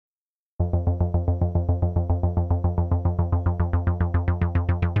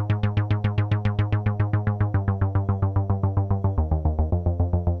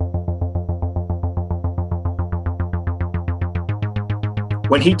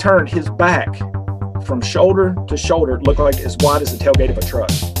When he turned his back from shoulder to shoulder, it looked like as wide as the tailgate of a truck.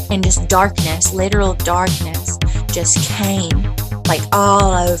 And just darkness, literal darkness, just came like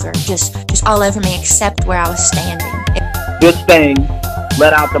all over, just all over me except where I was standing. This thing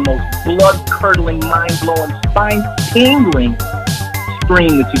let out the most blood-curdling, mind-blowing, spine-tingling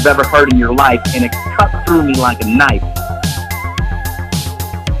scream that you've ever heard in your life, and it cut through me like a knife.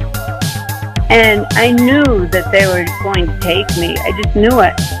 And I knew that they were going to take me. I just knew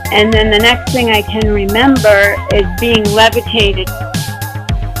it. And then the next thing I can remember is being levitated.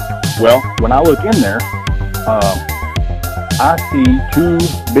 Well, when I look in there, I see two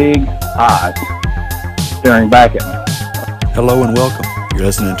big eyes staring back at me. Hello and welcome. You're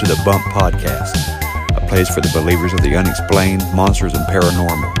listening to the Bump Podcast, a place for the believers of the unexplained, monsters, and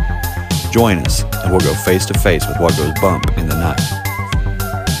paranormal. Join us, and we'll go face to face with what goes bump in the night.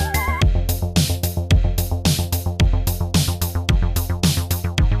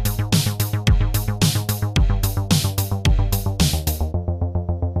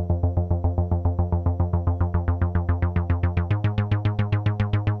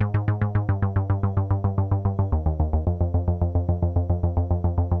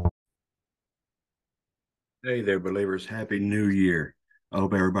 Hey there, believers. Happy New Year. I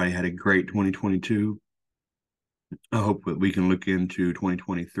hope everybody had a great 2022. I hope that we can look into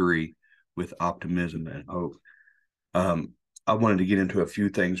 2023 with optimism and hope. I wanted to get into a few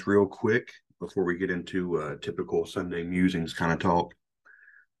things real quick before we get into typical Sunday musings kind of talk.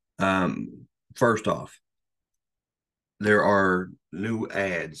 First off, there are new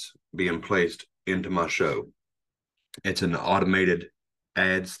ads being placed into my show. It's an automated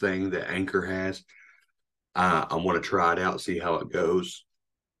ads thing that Anchor has. I want to try it out, see how it goes.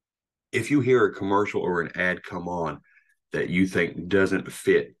 If you hear a commercial or an ad come on that you think doesn't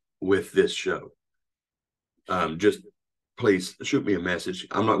fit with this show, just please shoot me a message.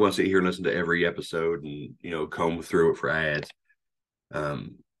 I'm not going to sit here and listen to every episode and, comb through it for ads.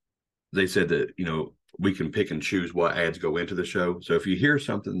 They said that, we can pick and choose what ads go into the show. So if you hear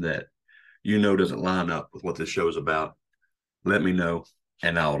something that doesn't line up with what this show is about, let me know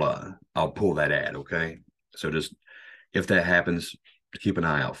and I'll pull that ad, okay? So just if that happens, keep an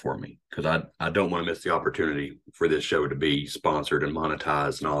eye out for me, because I don't want to miss the opportunity for this show to be sponsored and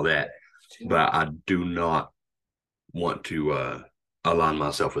monetized and all that. But I do not want to align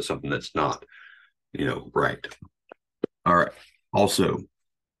myself with something that's not, right. All right. Also,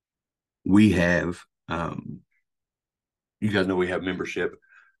 we have, you guys know we have membership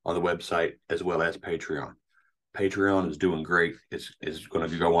on the website as well as Patreon. Patreon is doing great. It's going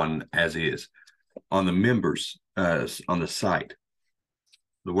to go on as is. On the members, on the site,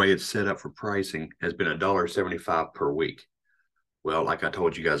 the way it's set up for pricing has been $1.75 per week. Well, like I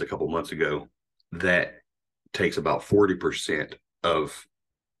told you guys a couple months ago, that takes about 40% of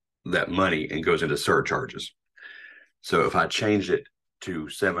that money and goes into surcharges. So if I change it to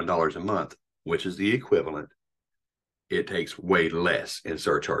 $7 a month, which is the equivalent, it takes way less in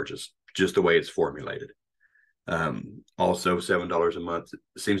surcharges, just the way it's formulated. Also, $7 a month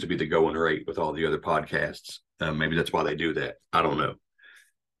seems to be the going rate with all the other podcasts. Maybe that's why they do that. I don't know.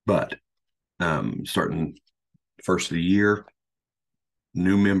 But starting first of the year,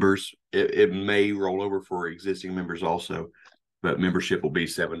 new members, it may roll over for existing members also, but membership will be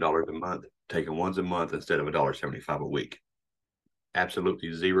 $7 a month, taken once a month instead of $1.75 a week.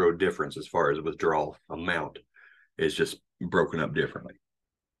 Absolutely zero difference as far as withdrawal amount. It's just broken up differently.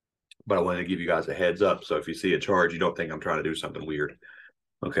 But I wanted to give you guys a heads up, so if you see a charge, you don't think I'm trying to do something weird,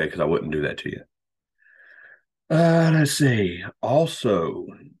 okay? Because I wouldn't do that to you. Let's see. Also,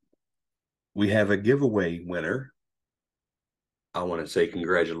 we have a giveaway winner. I want to say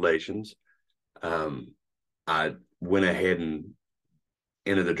congratulations. I went ahead and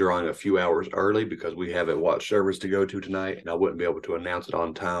entered the drawing a few hours early because we have a watch service to go to tonight, and I wouldn't be able to announce it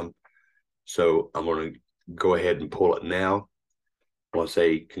on time. So I'm going to go ahead and pull it now. I want to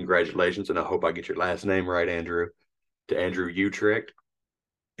say congratulations, and I hope I get your last name right, Andrew, to Andrew Utrecht.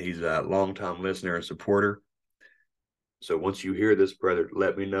 He's a longtime listener and supporter. So once you hear this, brother,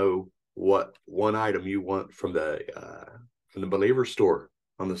 let me know what one item you want from the Believer store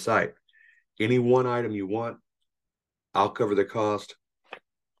on the site. Any one item you want, I'll cover the cost.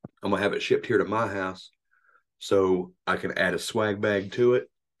 I'm going to have it shipped here to my house so I can add a swag bag to it,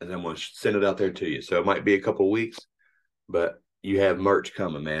 and then I'm going to send it out there to you. So it might be a couple of weeks, but you have merch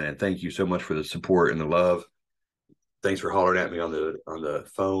coming, man, and thank you so much for the support and the love. Thanks for hollering at me on the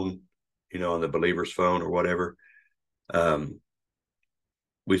phone, on the Believer's phone or whatever.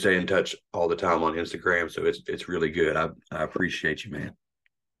 We stay in touch all the time on Instagram, so it's really good. I appreciate you, man.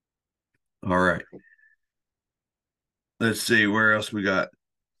 All right. Let's see where else we got.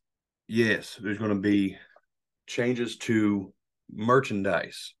 yes, there's going to be changes to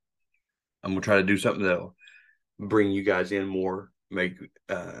merchandise. I'm going to try to do something that'll bring you guys in more, make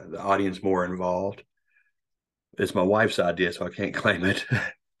the audience more involved. It's my wife's idea, so I can't claim it.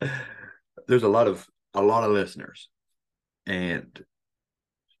 There's a lot of listeners, and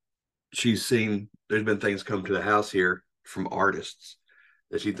she's seen there's been things come to the house here from artists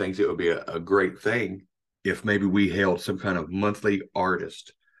that she thinks it would be a great thing if maybe we held some kind of monthly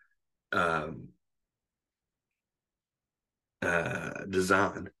artist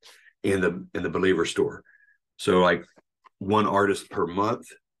design in the Believer store. So like one artist per month,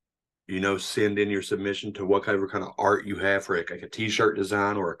 send in your submission to whatever kind of art you have for like a t-shirt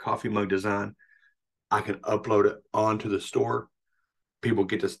design or a coffee mug design. I can upload it onto the store. People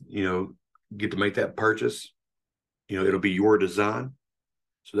get to make that purchase. It'll be your design.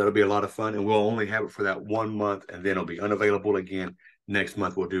 So that'll be a lot of fun. And we'll only have it for that 1 month, and then it'll be unavailable again. Next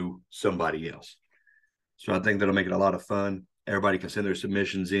month, we'll do somebody else. So I think that'll make it a lot of fun. Everybody can send their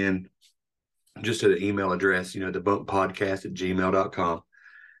submissions in just to the email address, thebunkpodcast@gmail.com.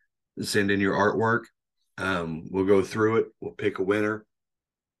 Send in your artwork. We'll go through it. We'll pick a winner,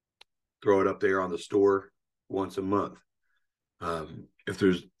 throw it up there on the store once a month. If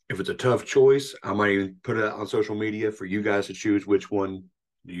it's a tough choice, I might even put it out on social media for you guys to choose which one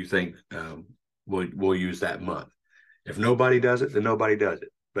do you think we'll use that month. If nobody does it, then nobody does it.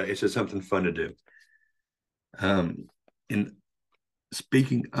 But it's just something fun to do. And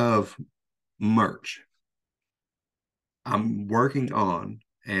speaking of merch, I'm working on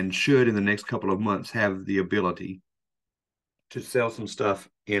and should in the next couple of months have the ability to sell some stuff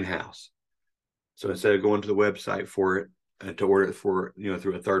in-house. So instead of going to the website for it and to order it for,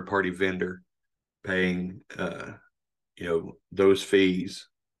 through a third-party vendor, paying, those fees,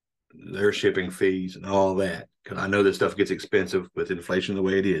 their shipping fees and all that, because I know this stuff gets expensive with inflation the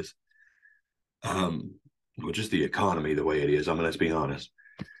way it is. Just the economy the way it is. Let's be honest.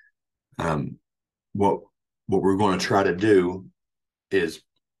 What we're going to try to do is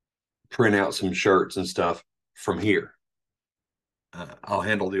print out some shirts and stuff from here. I'll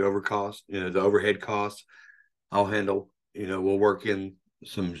handle the overhead costs. I'll handle, we'll work in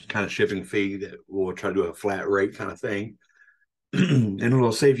some kind of shipping fee that we'll try to do a flat rate kind of thing. And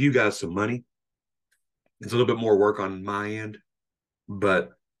it'll save you guys some money. It's a little bit more work on my end,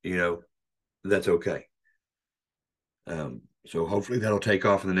 but, that's okay. So hopefully that'll take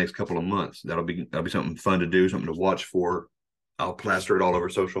off in the next couple of months. That'll be something fun to do, something to watch for. I'll plaster it all over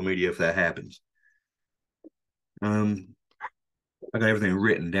social media if that happens. I got everything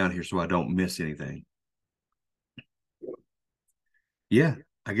written down here so I don't miss anything. Yeah,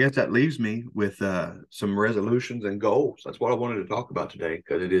 I guess that leaves me with some resolutions and goals. That's what I wanted to talk about today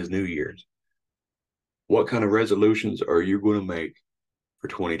because it is New Year's. What kind of resolutions are you going to make for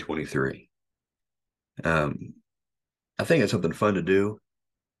 2023? I think it's something fun to do.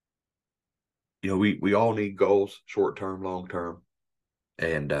 We all need goals, short-term, long-term.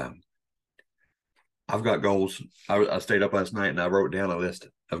 And I've got goals. I stayed up last night and I wrote down a list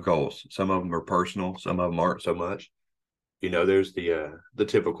of goals. Some of them are personal. Some of them aren't so much. There's the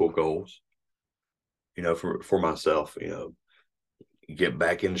typical goals, for myself, get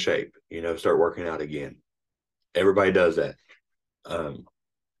back in shape, start working out again. Everybody does that.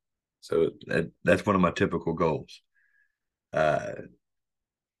 So that's one of my typical goals.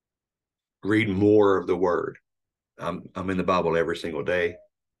 Read more of the word. I'm in the Bible every single day,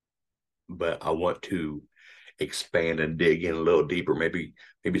 but I want to expand and dig in a little deeper, maybe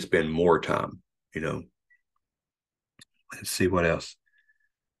spend more time, Let's see what else.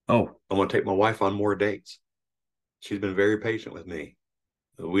 Oh, I want to take my wife on more dates. She's been very patient with me.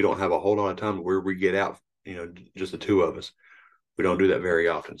 We don't have a whole lot of time where we get out, just the two of us. We don't do that very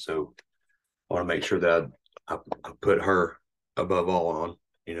often. So I want to make sure that I put her above all on,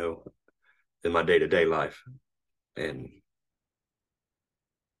 in my day-to-day life and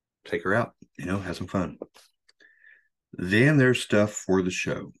take her out, have some fun. Then there's stuff for the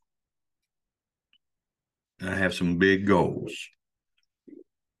show. I have some big goals.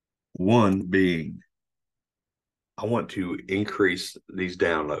 One being, I want to increase these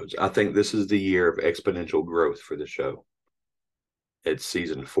downloads. I think this is the year of exponential growth for the show. It's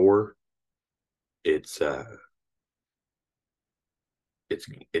season 4. It's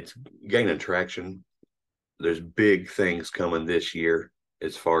gaining traction. There's big things coming this year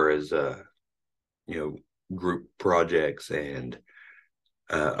as far as group projects and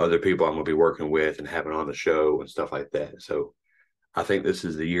other people I'm going to be working with and having on the show and stuff like that. So I think this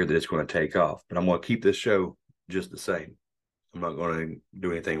is the year that it's going to take off. But I'm going to keep this show just the same. I'm not going to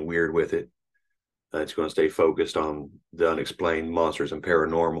do anything weird with it. It's going to stay focused on the unexplained, monsters, and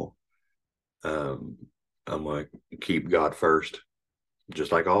paranormal. I'm going to keep God first,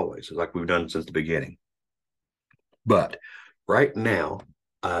 just like always, like we've done since the beginning. But right now,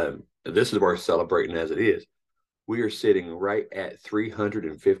 this is worth celebrating as it is. We are sitting right at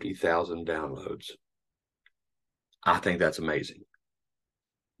 350,000 downloads. I think that's amazing.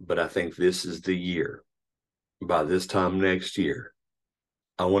 But I think this is the year. By this time next year,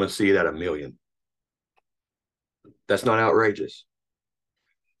 I want to see it at 1 million. That's not outrageous.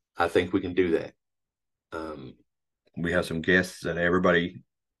 I think we can do that. We have some guests that everybody's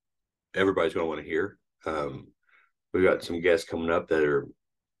going to want to hear. We've got some guests coming up that are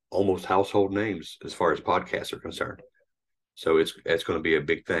almost household names as far as podcasts are concerned. So it's going to be a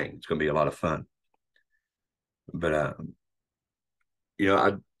big thing. It's going to be a lot of fun. But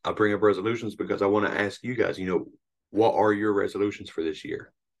I bring up resolutions because I want to ask you guys, what are your resolutions for this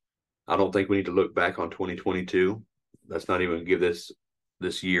year? I don't think we need to look back on 2022. Let's not even give this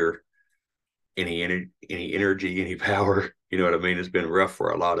year any energy, any power. You know what I mean? It's been rough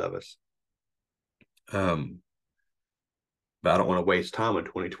for a lot of us. But I don't want to waste time in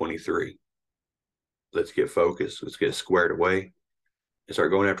 2023. Let's get focused. Let's get squared away and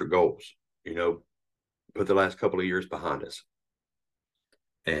start going after goals. Put the last couple of years behind us.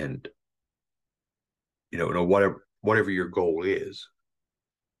 And, whatever your goal is,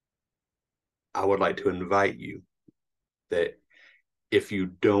 I would like to invite you that if you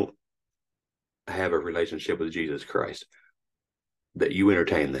don't have a relationship with Jesus Christ, that you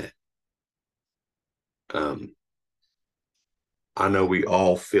entertain that. I know we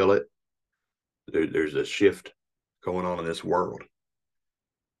all feel it. There's a shift going on in this world.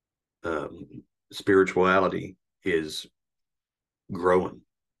 Spirituality is growing.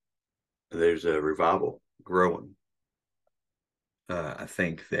 There's a revival growing. I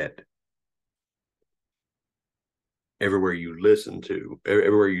think that everywhere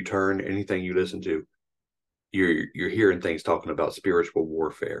you turn, anything you listen to, you're hearing things talking about spiritual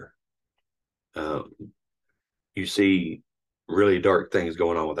warfare. You see really dark things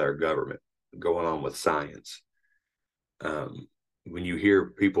going on with our government, going on with science. When you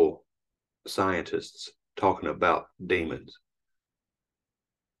hear scientists talking about demons,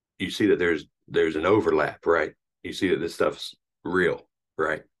 you see that there's an overlap, right? You see that this stuff's real,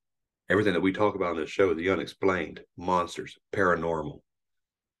 right? Everything that we talk about on this show, the unexplained, monsters, paranormal.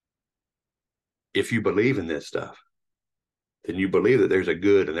 If you believe in this stuff, then you believe that there's a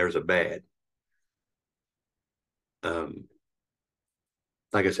good and there's a bad.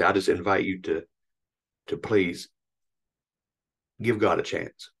 Like I said, I just invite you to please give God a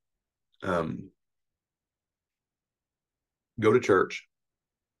chance. Go to church,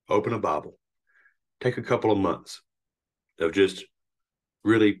 open a Bible, take a couple of months of just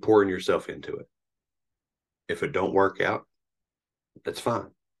really pouring yourself into it. If it don't work out, that's fine.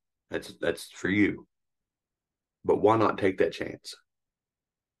 That's for you. But why not take that chance?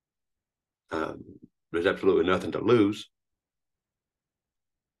 There's absolutely nothing to lose.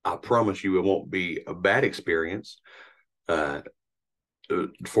 I promise you it won't be a bad experience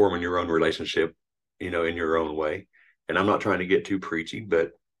forming your own relationship, in your own way. And I'm not trying to get too preachy,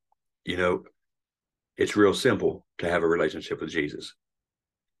 but, it's real simple to have a relationship with Jesus.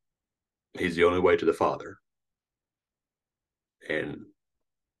 He's the only way to the Father. And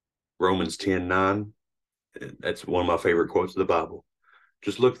Romans 10:9, that's one of my favorite quotes of the Bible.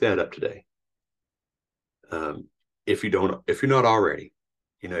 Just look that up today. If you're not already,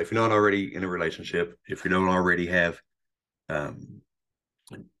 if you're not already in a relationship, if you don't already have the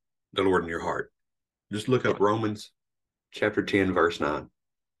Lord in your heart, just look up Romans chapter 10, verse 9.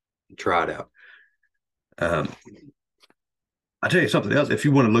 Try it out. I'll tell you something else. If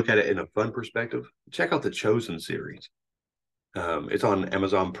you want to look at it in a fun perspective, check out the Chosen series. It's on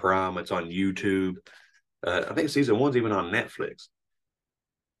Amazon Prime. It's on YouTube. I think season 1's even on Netflix.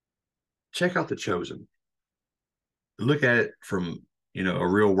 Check out the Chosen. Look at it from, a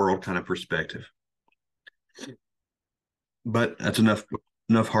real world kind of perspective. But that's enough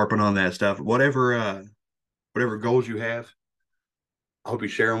harping on that stuff. Whatever goals you have, I hope you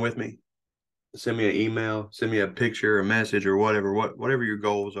share them with me. Send me an email, send me a picture, a message, or whatever your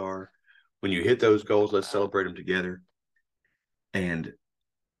goals are. When you hit those goals, let's celebrate them together. And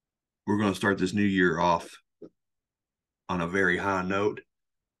we're going to start this new year off on a very high note.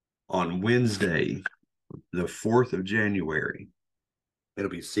 On Wednesday, the 4th of January,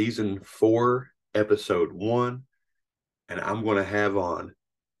 it'll be season 4, episode 1. And I'm going to have on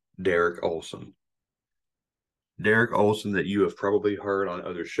Derek Olson. Derek Olson, that you have probably heard on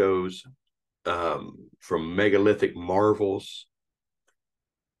other shows, from Megalithic Marvels.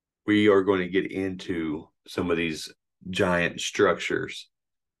 We are going to get into some of these giant structures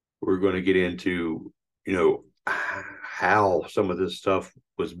We're going to get into, how some of this stuff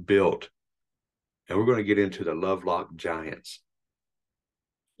was built. And we're going to get into the Lovelock Giants.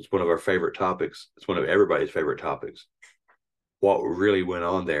 It's one of our favorite topics. It's one of everybody's favorite topics. What really went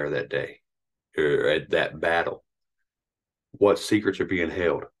on there that day, or at that battle? What secrets are being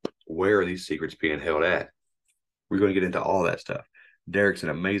held? Where are these secrets being held at? We're going to get into all that stuff. Derek's an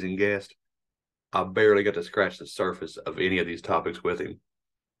amazing guest. I barely got to scratch the surface of any of these topics with him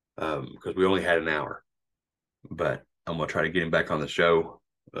because we only had an hour. But I'm going to try to get him back on the show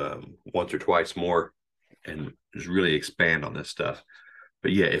once or twice more and just really expand on this stuff.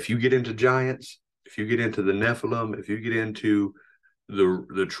 But yeah, if you get into giants, if you get into the Nephilim, if you get into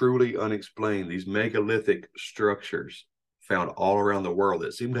the truly unexplained, these megalithic structures found all around the world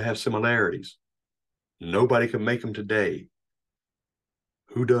that seem to have similarities. Nobody can make them today.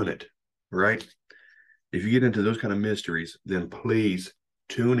 Who done it, right? If you get into those kind of mysteries, then please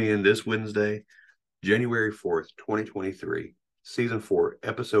tune in this Wednesday, January 4th, 2023, Season 4,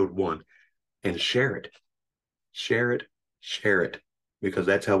 Episode 1, and share it. Share it, share it, because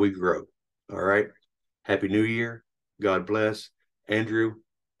that's how we grow, all right? Happy New Year. God bless. Andrew,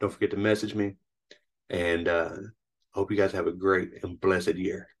 don't forget to message me, and hope you guys have a great and blessed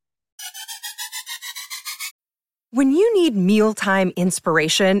year. When you need mealtime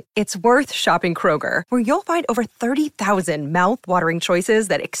inspiration, it's worth shopping Kroger, where you'll find over 30,000 mouth-watering choices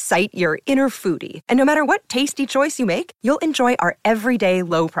that excite your inner foodie. And no matter what tasty choice you make, you'll enjoy our everyday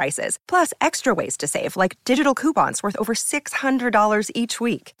low prices, plus extra ways to save, like digital coupons worth over $600 each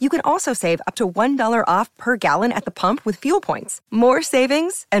week. You can also save up to $1 off per gallon at the pump with fuel points. More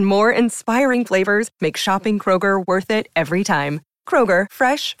savings and more inspiring flavors make shopping Kroger worth it every time. Kroger,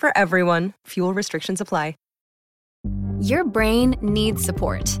 fresh for everyone. Fuel restrictions apply. Your brain needs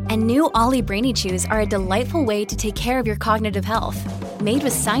support, and new Ollie Brainy Chews are a delightful way to take care of your cognitive health. Made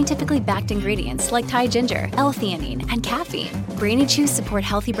with scientifically backed ingredients like Thai ginger, L-theanine, and caffeine, Brainy Chews support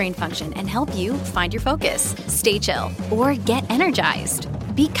healthy brain function and help you find your focus, stay chill, or get energized.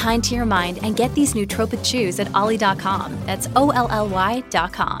 Be kind to your mind and get these nootropic chews at ollie.com. That's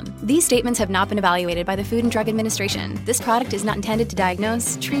OLLY.com. These statements have not been evaluated by the Food and Drug Administration. This product is not intended to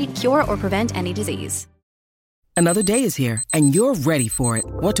diagnose, treat, cure, or prevent any disease. Another day is here, and you're ready for it.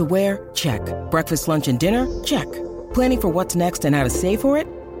 What to wear? Check. Breakfast, lunch, and dinner? Check. Planning for what's next and how to save for it?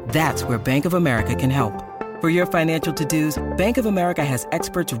 That's where Bank of America can help. For your financial to-dos, Bank of America has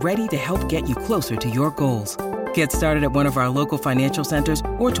experts ready to help get you closer to your goals. Get started at one of our local financial centers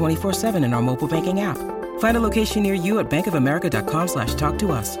or 24/7 in our mobile banking app. Find a location near you at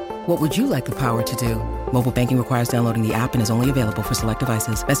bankofamerica.com/talktous. What would you like the power to do? Mobile banking requires downloading the app and is only available for select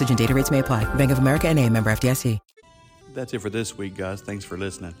devices. Message and data rates may apply. Bank of America N.A., member FDIC. That's it for this week, guys. Thanks for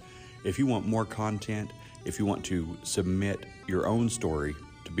listening. If you want more content, if you want to submit your own story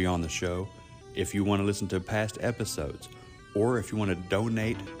to be on the show, if you want to listen to past episodes, or if you want to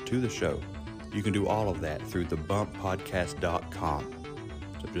donate to the show, you can do all of that through thebumppodcast.com.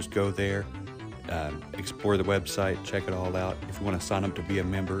 So just go there, explore the website, check it all out. If you want to sign up to be a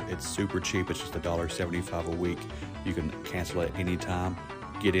member, it's super cheap. It's just $1.75 a week. You can cancel at any time.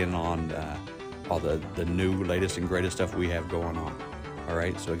 Get in on all the new, latest, and greatest stuff we have going on. All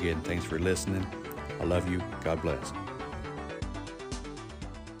right, so again, thanks for listening. I love you. God bless.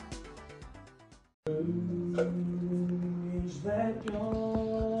 Is that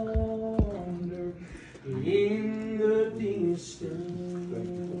yonder in the distance,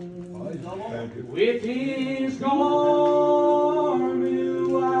 with his garment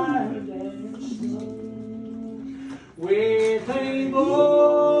white and snow, with a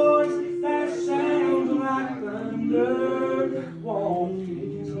voice that sounds like thunder,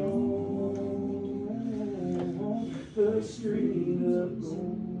 walking on the street of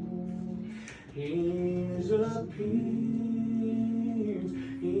gold. His appearance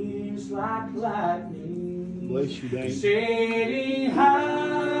is like lightning, bless you, Dave, setting high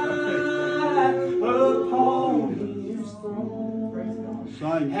upon his throne,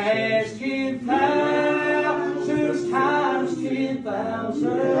 has 10,000 times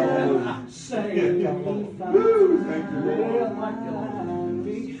 10,000 sanctified,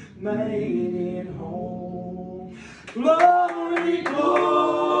 made it home. Glory,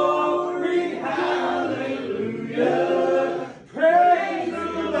 glory, hallelujah, praise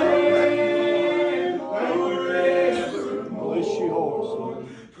the Lamb forevermore. Bless you, Lord.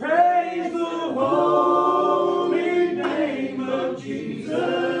 Praise the holy name of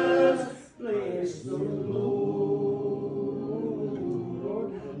Jesus. Bless the Lord,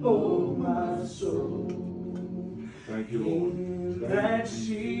 oh my soul. Thank you, Lord. In that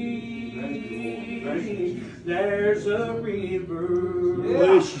sea there's a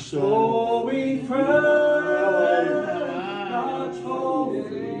river flowing from God's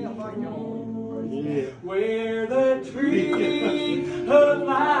holy throne, where the tree of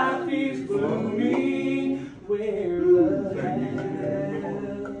life is blooming, where the land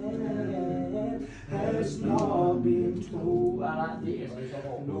has not been told. I like this.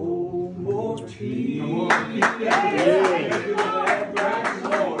 No more tears.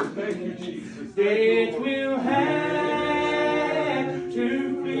 Thank you, Jesus. Death will have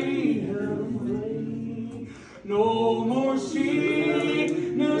to flee away. No more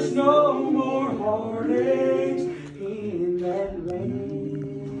sickness, no more heartaches in that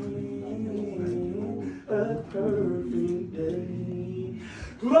land of perfect day.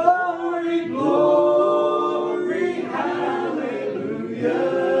 Glory, glory, hallelujah.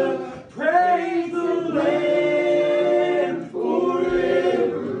 Praise the Lamb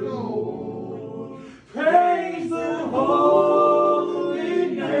forever, Lord. Praise the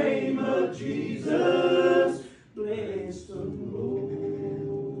holy name of Jesus. Bless the Lord,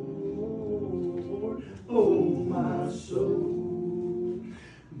 oh my soul.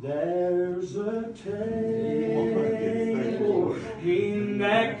 There's a table in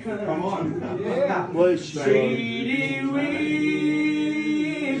that country, seated with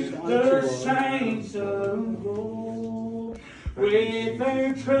the saints of old, with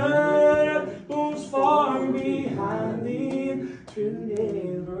their troubles far behind them, to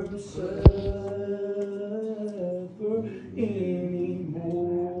never suffer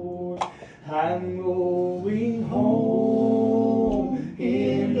anymore. I'm going home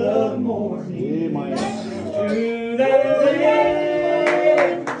in the morning to that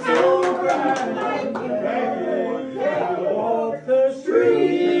land so bright and fair. I walk the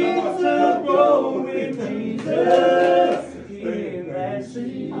streets of gold with Jesus in that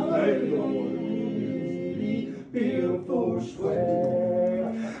city built for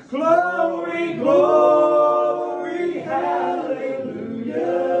swear. Glory, glory, hallelujah.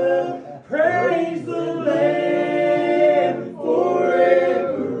 Praise the Lamb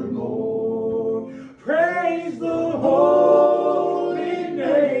forevermore. Praise the holy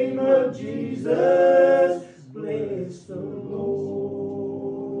name of Jesus. Bless the Lord,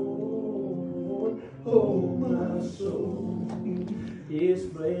 oh my soul. Yes,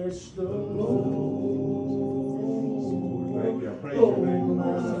 bless the Lord, oh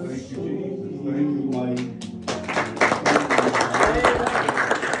my soul. Thank you, Mike.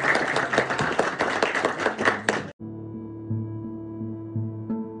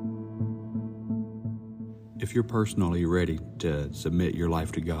 If you're personally ready to submit your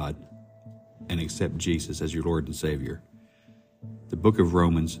life to God and accept Jesus as your Lord and Savior, the book of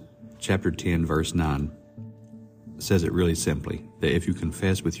Romans, chapter 10, verse 9, says it really simply, that if you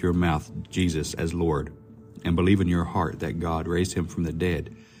confess with your mouth Jesus as Lord and believe in your heart that God raised him from the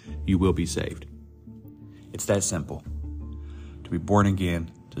dead, you will be saved. It's that simple. To be born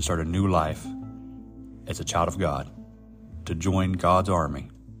again, to start a new life as a child of God, to join God's army,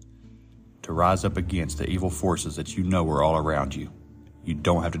 to rise up against the evil forces that you know are all around you. You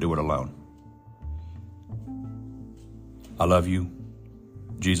don't have to do it alone. I love you.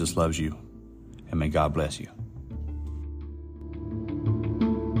 Jesus loves you. And may God bless you.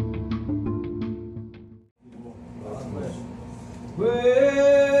 Where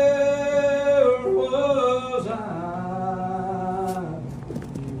was I?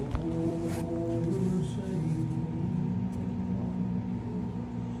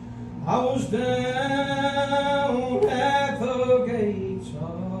 I was down at the gates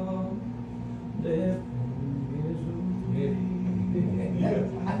of death and misery.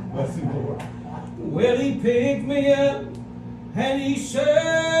 Well, he picked me up and he set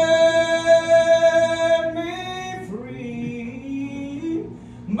me free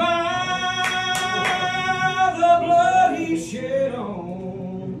by the blood he shed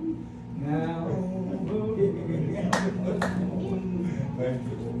on Calvary.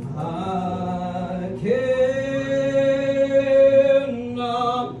 I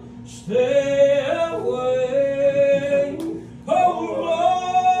cannot stay away. Oh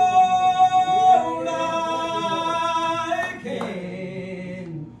Lord, I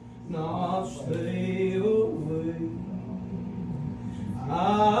cannot stay away.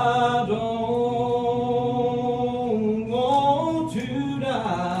 I don't want to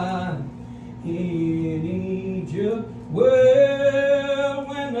die in Egypt. Well,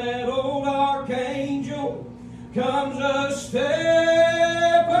 when that old archangel comes a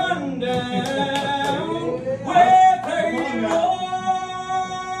stepping down with a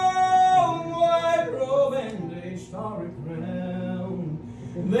long white robe and a starry crown,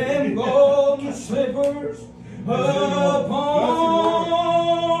 them golden slippers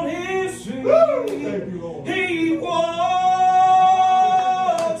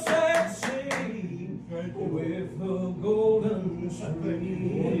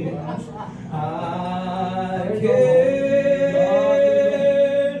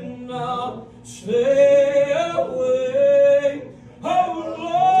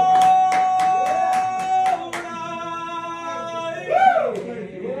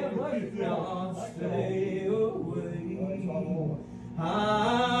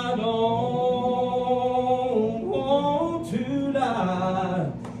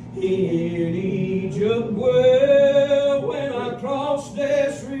in Egypt. Well, when I cross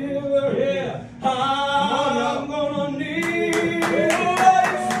this river, yeah, I'm gonna need a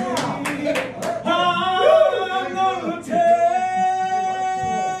sea. I'm gonna tell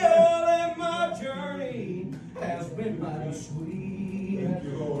them my journey has been mighty sweet.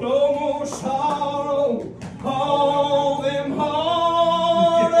 No more sorrow, all them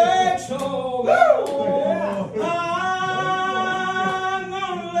heartaches, all them I'm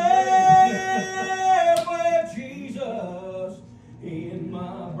gonna live with Jesus in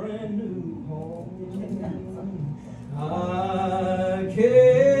my brand new home. I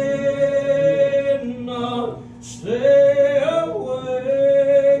cannot stay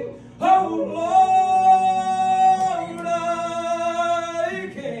away. Oh Lord, I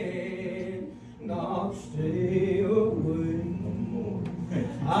cannot stay away.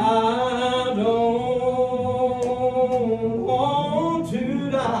 I don't want to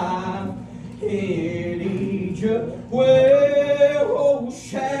die in Egypt. Well, oh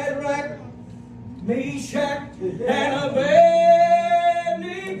Shadrach, Meshach, and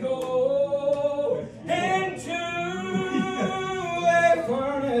Abednego into a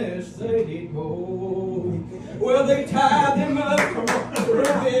furnace they did go. Well, they tied them up, threw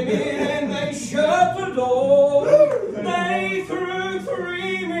them in, and they shut the door. They threw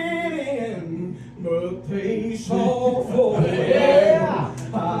 3 men in, but they saw 4.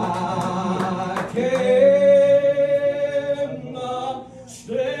 I cannot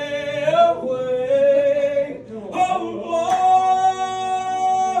stay away. Oh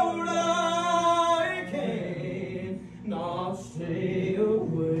Lord, I cannot stay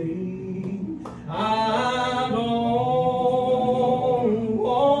away. I don't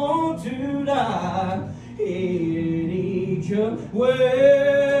want to die in Egypt.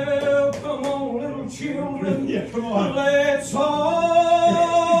 Well, come on, little children. Yeah, come on. Let's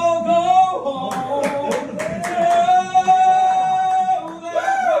all go home. Tell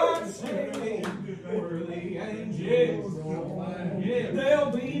that city where the angels roam.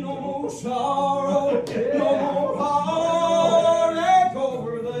 There'll be no more sorrow, no more heartache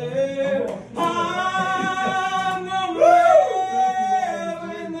over there. I'm gonna live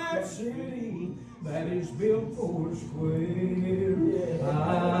in that city that is built for square. I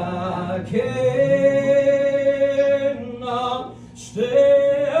cannot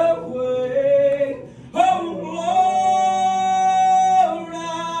stay away. Oh Lord,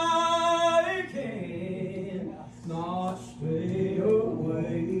 I cannot stay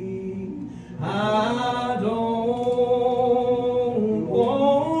away. I don't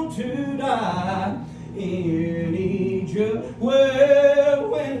want to die in Egypt. Well,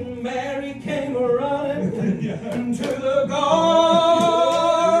 when Mary came running to the garden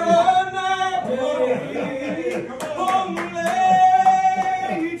that day, only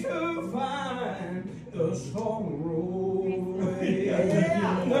to find the storm roll away.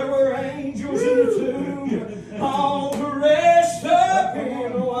 There were angels in the tomb, all dressed up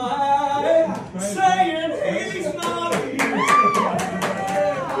in white, saying he's not here.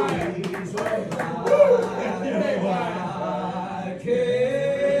 He's alive. I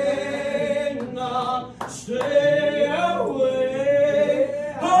cannot stay away.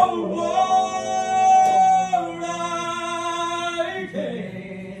 Oh Lord, I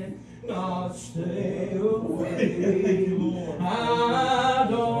cannot stay away. I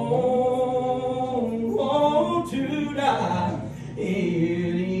don't want to die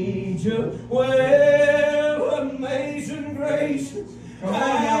in Egypt. Well, amazing grace.